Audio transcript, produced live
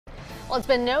Well, it's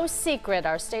been no secret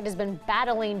our state has been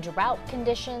battling drought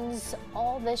conditions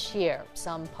all this year.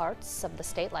 Some parts of the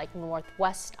state, like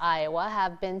northwest Iowa,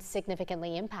 have been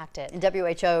significantly impacted.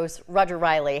 WHO's Roger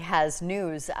Riley has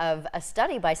news of a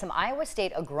study by some Iowa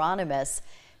State agronomists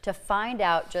to find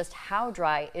out just how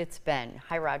dry it's been.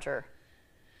 Hi, Roger.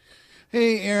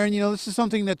 Hey, Aaron, this is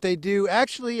something that they do.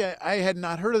 Actually, I had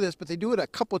not heard of this, but they do it a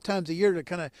couple of times a year to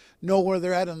kind of know where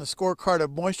they're at on the scorecard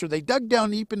of moisture. They dug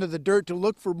down deep into the dirt to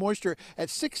look for moisture at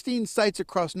 16 sites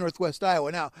across northwest Iowa.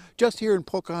 Now, just here in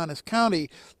Pocahontas County,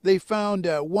 they found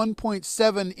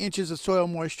 1.7 inches of soil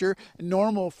moisture.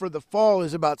 Normal for the fall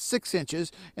is about 6 inches,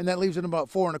 and that leaves it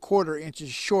about 4¼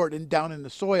 inches short and down in the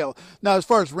soil. Now, as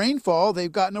far as rainfall,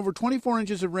 they've gotten over 24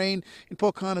 inches of rain in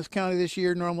Pocahontas County this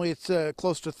year. Normally, it's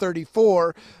close to 34.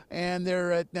 And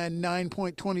they're at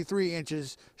 9.23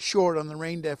 inches short on the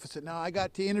rain deficit. Now, I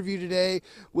got to interview today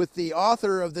with the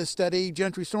author of this study,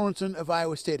 Gentry Sorensen of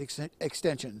Iowa State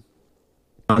Extension.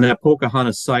 On that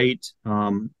Pocahontas site,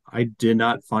 I did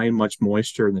not find much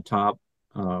moisture in the top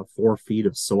 4 feet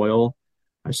of soil.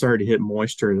 I started to hit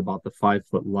moisture at about the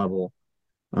 5-foot level.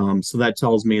 So that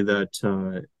tells me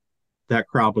that that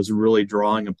crop was really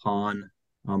drawing upon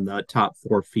the top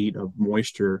 4 feet of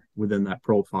moisture within that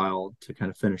profile to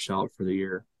kind of finish out for the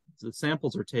year. So the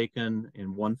samples are taken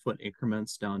in 1-foot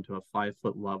increments down to a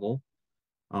 5-foot level.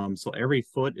 So every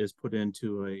foot is put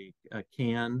into a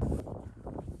can.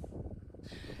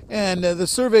 And the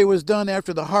survey was done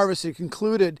after the harvest had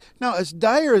concluded. Now, as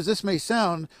dire as this may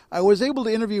sound, I was able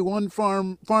to interview one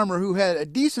farmer who had a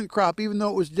decent crop, even though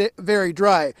it was very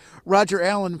dry. Roger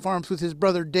Allen farms with his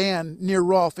brother Dan near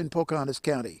Rolfe in Pocahontas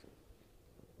County.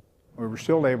 We were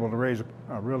still able to raise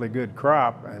a really good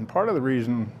crop, and part of the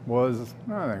reason was,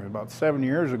 I think it was about 7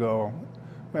 years ago,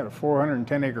 we had a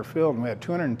 410-acre field and we had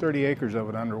 230 acres of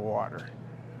it underwater.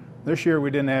 This year we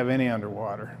didn't have any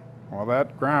underwater. Well,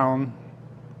 that ground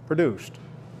produced,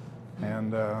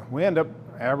 and we end up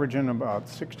averaging about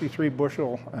 63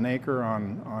 bushel an acre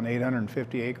on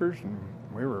 850 acres, and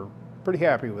we were pretty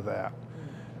happy with that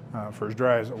for as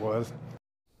dry as it was.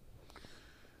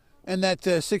 And that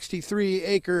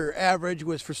 63-acre average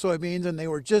was for soybeans, and they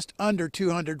were just under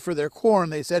 200 for their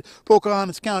corn. They said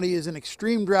Pocahontas County is in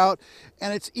extreme drought,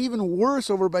 and it's even worse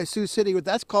over by Sioux City.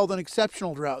 That's called an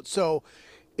exceptional drought. So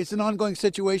it's an ongoing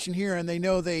situation here, and they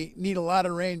know they need a lot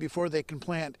of rain before they can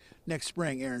plant next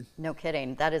spring, Aaron. No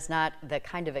kidding. That is not the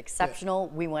kind of exceptional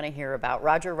we want to hear about.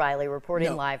 Roger Riley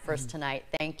reporting live for us tonight.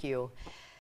 Thank you.